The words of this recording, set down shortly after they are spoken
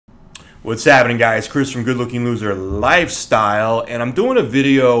What's happening, guys? Chris from Good Looking Loser Lifestyle, and I'm doing a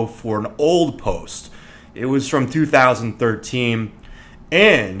video for an old post. It was from 2013,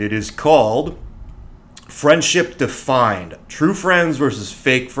 and it is called Friendship Defined: True Friends versus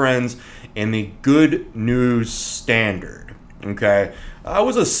Fake Friends and the Good News Standard. Okay, it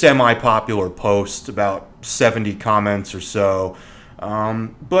was a semi-popular post, about 70 comments or so,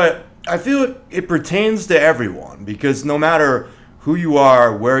 but I feel it pertains to everyone because no matter who you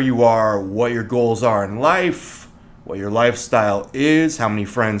are, where you are, what your goals are in life, what your lifestyle is, how many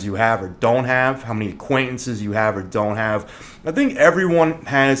friends you have or don't have, how many acquaintances you have or don't have. I think everyone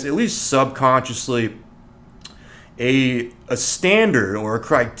has, at least subconsciously, a standard or a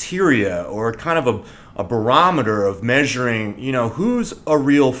criteria or kind of a barometer of measuring, who's a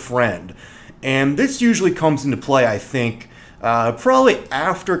real friend. And this usually comes into play, I think, probably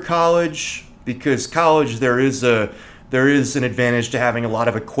after college, because college there is an advantage to having a lot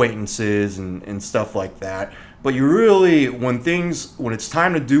of acquaintances and stuff like that. But you really, when it's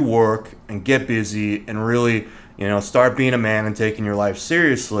time to do work and get busy and really, start being a man and taking your life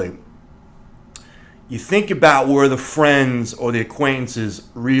seriously, you think about where the friends or the acquaintances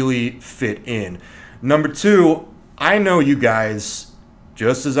really fit in. Number two, I know you guys,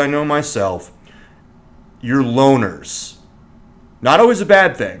 just as I know myself, you're loners. Not always a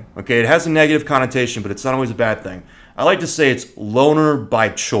bad thing, okay? It has a negative connotation, but it's not always a bad thing. I like to say it's loner by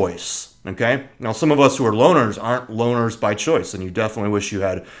choice, okay? Now, some of us who are loners aren't loners by choice, and you definitely wish you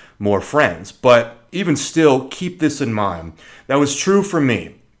had more friends. But even still, keep this in mind. That was true for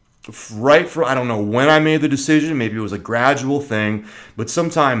me. I don't know when I made the decision. Maybe it was a gradual thing. But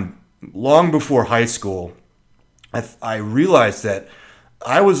sometime long before high school, I realized that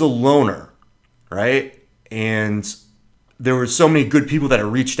I was a loner, right? And there were so many good people that had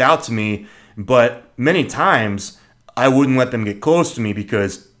reached out to me, but many times I wouldn't let them get close to me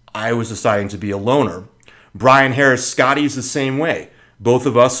because I was deciding to be a loner. Brian Harris Scotty's the same way. Both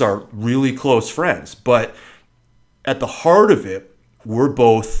of us are really close friends, but at the heart of it, we're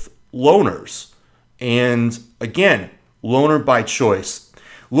both loners. And again, loner by choice.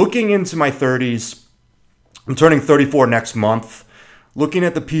 Looking into my 30s, I'm turning 34 next month. Looking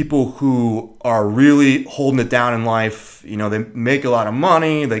at the people who are really holding it down in life, they make a lot of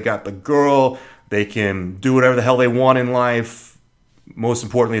money, they got the girl, they can do whatever the hell they want in life. Most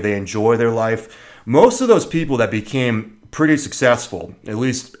importantly, they enjoy their life. Most of those people that became pretty successful, at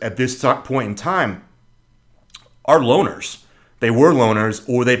least at this point in time, are loners. They were loners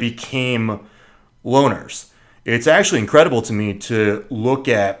or they became loners. It's actually incredible to me to look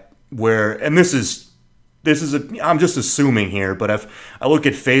at I'm just assuming here, but if I look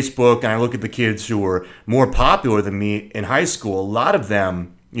at Facebook and I look at the kids who were more popular than me in high school, a lot of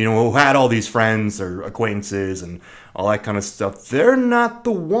them, who had all these friends or acquaintances and all that kind of stuff, they're not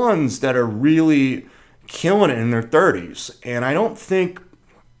the ones that are really killing it in their 30s. And I don't think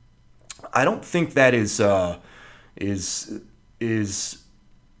that is an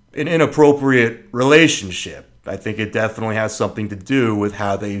inappropriate relationship. I think it definitely has something to do with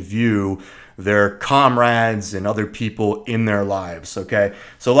how they view their comrades and other people in their lives, okay?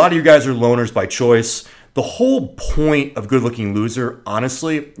 So a lot of you guys are loners by choice. The whole point of Good Looking Loser,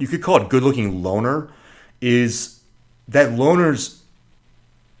 honestly, you could call it Good Looking Loner, is that loners,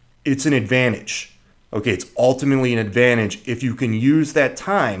 it's an advantage, okay? It's ultimately an advantage if you can use that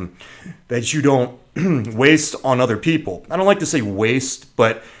time that you don't waste on other people. I don't like to say waste,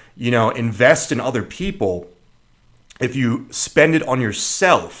 but, invest in other people. If you spend it on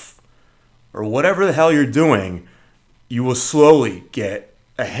yourself, or whatever the hell you're doing, you will slowly get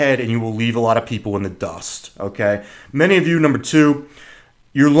ahead and you will leave a lot of people in the dust, okay? Many of you, number two,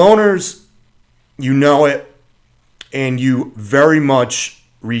 you're loners, you know it, and you very much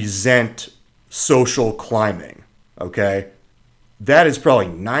resent social climbing, okay? That is probably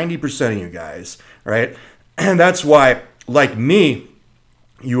 90% of you guys, right? And that's why, like me,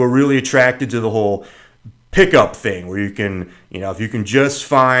 you are really attracted to the whole pickup thing where you can, if you can just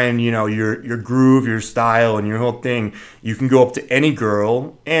find, your groove, your style, and your whole thing, you can go up to any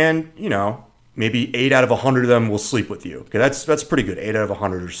girl and, maybe 8 out of 100 of them will sleep with you. Okay, that's pretty good, 8 out of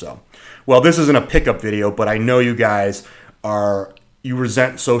 100 or so. Well, this isn't a pickup video, but I know you guys you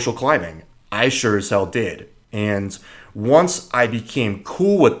resent social climbing. I sure as hell did. And once I became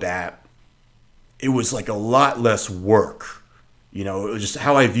cool with that, it was like a lot less work. It was just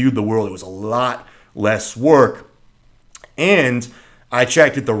how I viewed the world. It was a lot less work, and I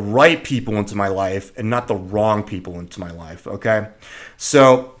attracted the right people into my life and not the wrong people into my life, okay?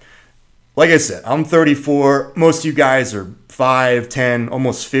 So, like I said, I'm 34. Most of you guys are 5, 10,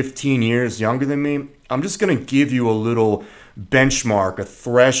 almost 15 years younger than me. I'm just going to give you a little benchmark, a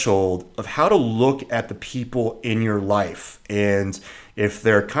threshold of how to look at the people in your life. And if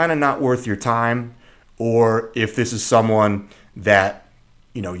they're kind of not worth your time, or if this is someone that,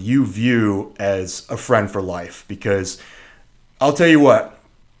 you view as a friend for life. Because I'll tell you what,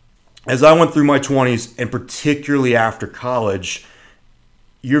 as I went through my 20s, and particularly after college,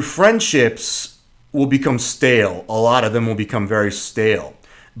 your friendships will become stale. A lot of them will become very stale.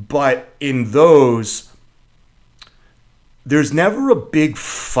 But in those, there's never a big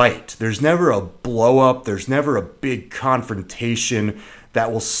fight. There's never a blow up. There's never a big confrontation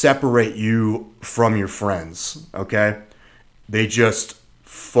that will separate you from your friends, okay? They just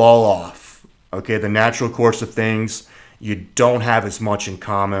fall off, okay? The natural course of things, you don't have as much in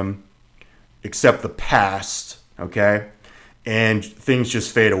common except the past, okay? And things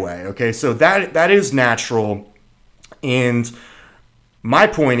just fade away, okay? So that is natural. And my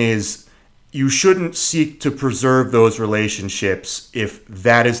point is, you shouldn't seek to preserve those relationships if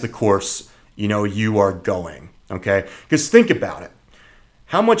that is the course, you are going, okay? Because think about it.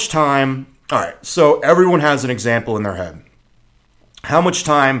 How much time, all right, so everyone has an example in their head. How much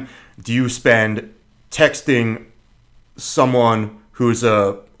time do you spend texting someone who's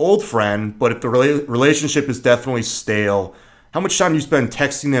a old friend, but if the relationship is definitely stale, how much time do you spend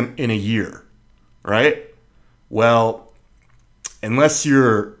texting them in a year, right? Well, unless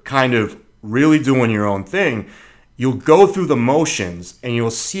you're kind of really doing your own thing, you'll go through the motions and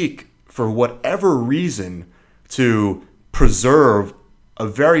you'll seek for whatever reason to preserve a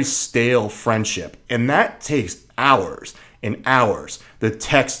very stale friendship. And that takes hours and hours. The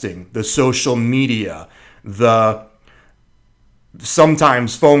texting, the social media, the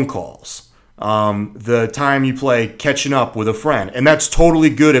sometimes phone calls, the time you play catching up with a friend. And that's totally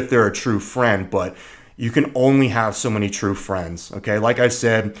good if they're a true friend, but you can only have so many true friends, okay? Like I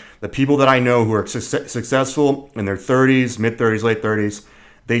said, the people that I know who are successful in their 30s, mid-30s, late 30s,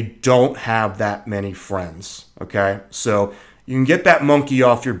 they don't have that many friends, okay? So you can get that monkey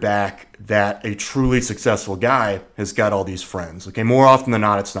off your back that a truly successful guy has got all these friends, okay? More often than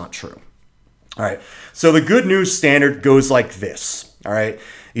not, it's not true. All right, so the good news standard goes like this, all right?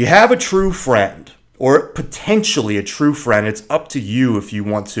 You have a true friend, or potentially a true friend. It's up to you if you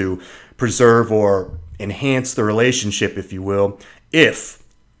want to preserve or enhance the relationship, if you will, if,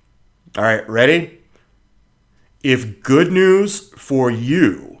 all right, ready? If good news for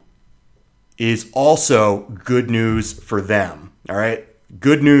you is also good news for them, all right?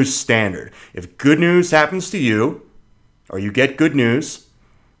 Good news standard. If good news happens to you, or you get good news,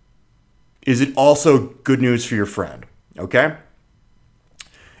 is it also good news for your friend, okay?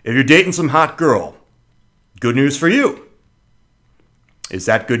 If you're dating some hot girl, good news for you. Is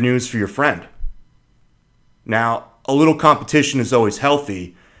that good news for your friend? Now, a little competition is always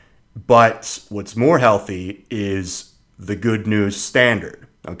healthy, but what's more healthy is the good news standard,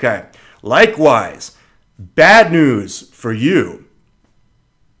 okay? Likewise, bad news for you.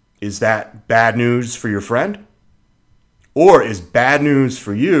 Is that bad news for your friend? Or is bad news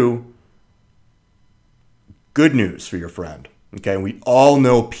for you good news for your friend? Okay, we all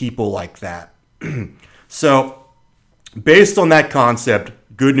know people like that. So, based on that concept,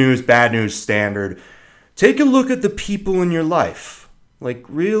 good news, bad news standard, take a look at the people in your life. Like,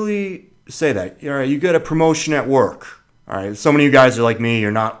 really say that. All right, you get a promotion at work. All right, so many of you guys are like me.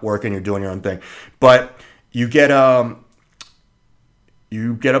 You're not working. You're doing your own thing. But you get a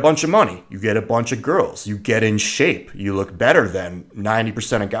bunch of money. You get a bunch of girls. You get in shape. You look better than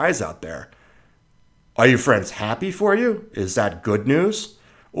 90% of guys out there. Are your friends happy for you? Is that good news?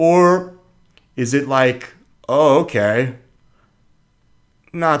 Or is it like, oh, okay,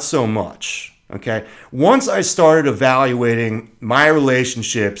 not so much, okay? Once I started evaluating my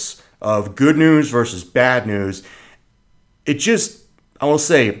relationships of good news versus bad news, it just, I will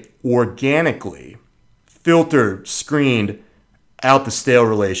say, organically filtered, screened out the stale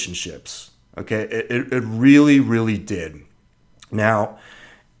relationships, okay? It really, really did. Now,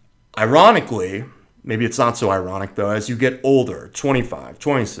 ironically, maybe it's not so ironic though, as you get older, 25,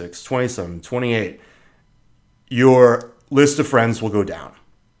 26, 27, 28, your list of friends will go down,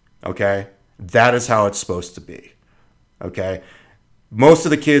 okay? That is how it's supposed to be, okay? Most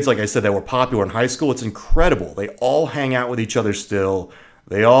of the kids, like I said, that were popular in high school, it's incredible. They all hang out with each other still.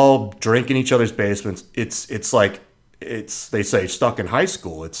 They all drink in each other's basements. It's like, they say stuck in high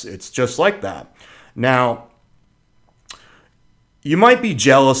school. It's just like that. Now, you might be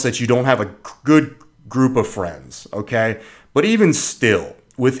jealous that you don't have a good group of friends, okay? But even still,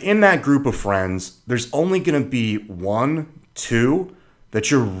 within that group of friends, there's only going to be 1, 2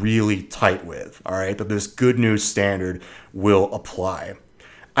 that you're really tight with, all right? That this good news standard will apply.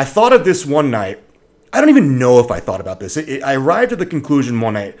 I thought of this one night I don't even know if I thought about this. I arrived at the conclusion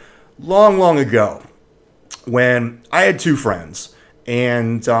one night, long ago, when I had two friends,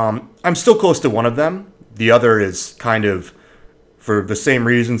 and I'm still close to one of them. The other is kind of, for the same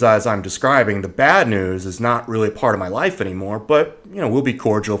reasons as I'm describing, the bad news is not really part of my life anymore, but, we'll be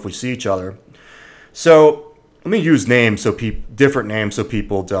cordial if we see each other. So let me use names, different names, so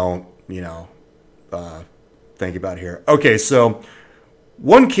people don't, think about it here. Okay, so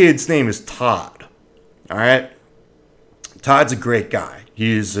one kid's name is Todd. All right? Todd's a great guy.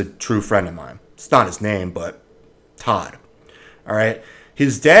 He's a true friend of mine. It's not his name, but Todd. All right?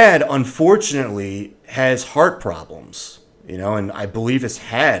 His dad, unfortunately, has heart problems, and I believe has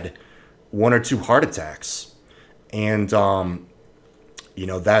had one or two heart attacks. And,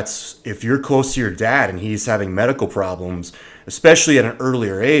 that's, if you're close to your dad and he's having medical problems, especially at an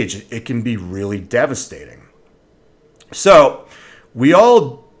earlier age, it can be really devastating. So we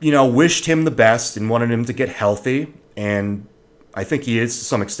all, wished him the best and wanted him to get healthy. And I think he is to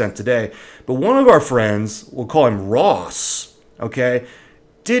some extent today. But one of our friends, we'll call him Ross, okay,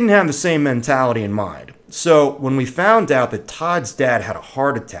 didn't have the same mentality in mind. So when we found out that Todd's dad had a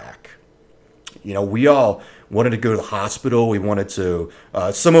heart attack, we all wanted to go to the hospital. We wanted to,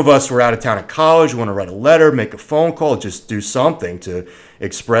 some of us were out of town at college. We want to write a letter, make a phone call, just do something to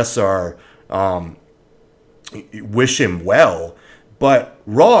express our, wish him well. But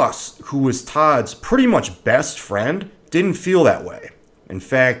Ross, who was Todd's pretty much best friend, didn't feel that way. In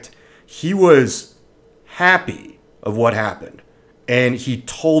fact, he was happy of what happened. And he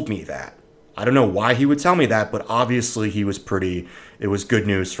told me that. I don't know why he would tell me that, but obviously it was good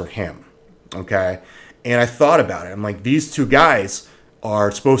news for him. Okay? And I thought about it. I'm like, these two guys are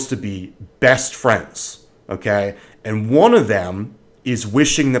supposed to be best friends. Okay? And one of them is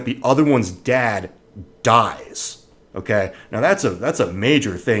wishing that the other one's dad dies. Okay? Now that's a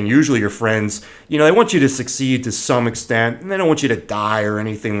major thing. Usually your friends, they want you to succeed to some extent, and they don't want you to die or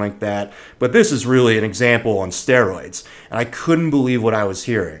anything like that. But this is really an example on steroids. And I couldn't believe what I was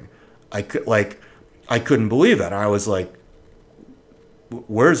hearing. I couldn't believe that. I was like,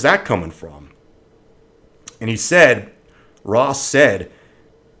 where's that coming from? And Ross said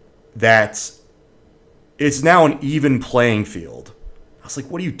that it's now an even playing field. I was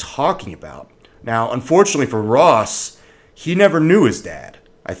like, what are you talking about? Now, unfortunately for Ross, he never knew his dad.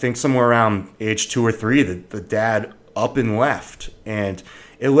 I think somewhere around age 2 or 3, the dad up and left. And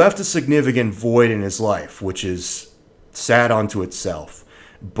it left a significant void in his life, which is sad unto itself.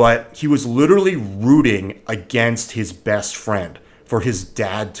 But he was literally rooting against his best friend for his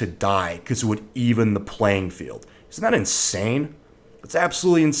dad to die because it would even the playing field. Isn't that insane? It's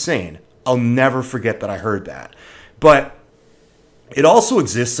absolutely insane. I'll never forget that I heard that. But it also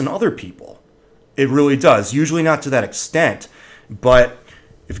exists in other people. It really does. Usually not to that extent. But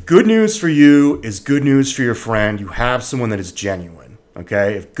if good news for you is good news for your friend, you have someone that is genuine.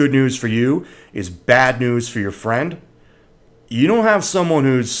 Okay? If good news for you is bad news for your friend, you don't have someone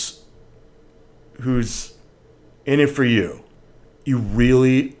who's in it for you. You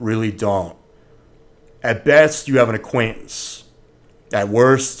really, really don't. At best, you have an acquaintance. At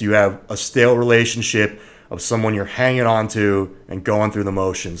worst, you have a stale relationship of someone you're hanging on to and going through the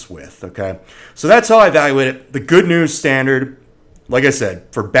motions with, okay? So that's how I evaluate it. The good news standard, like I said,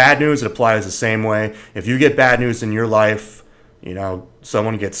 for bad news, it applies the same way. If you get bad news in your life,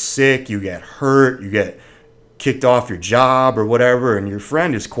 someone gets sick, you get hurt, you get kicked off your job or whatever, and your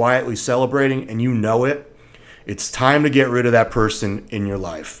friend is quietly celebrating and you know it, it's time to get rid of that person in your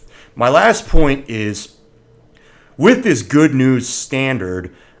life. My last point is, with this good news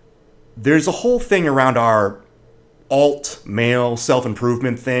standard, there's a whole thing around our alt male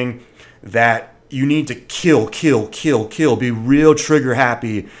self-improvement thing that you need to kill, be real trigger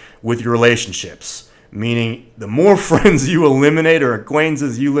happy with your relationships. Meaning, the more friends you eliminate or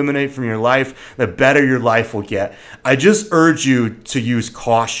acquaintances you eliminate from your life, the better your life will get. I just urge you to use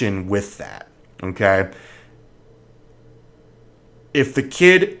caution with that, okay? If the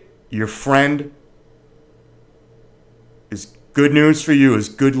kid, your friend, is good news for you, is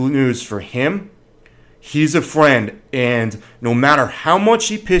good news for him, he's a friend, and no matter how much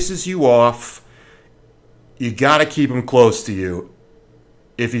he pisses you off, you gotta keep him close to you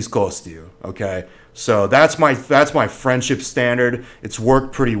if he's close to you, okay? So that's my friendship standard. It's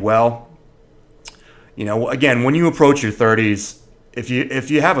worked pretty well. Again, when you approach your 30s, if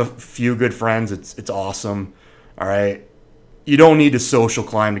you have a few good friends, it's awesome. All right. You don't need to social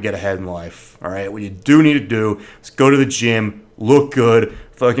climb to get ahead in life. All right. What you do need to do is go to the gym, look good,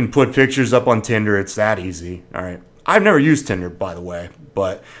 fucking put pictures up on Tinder. It's that easy. All right. I've never used Tinder, by the way,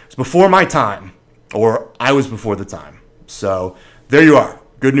 but it's before my time, or I was before the time. So there you are.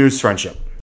 Good news, friendship.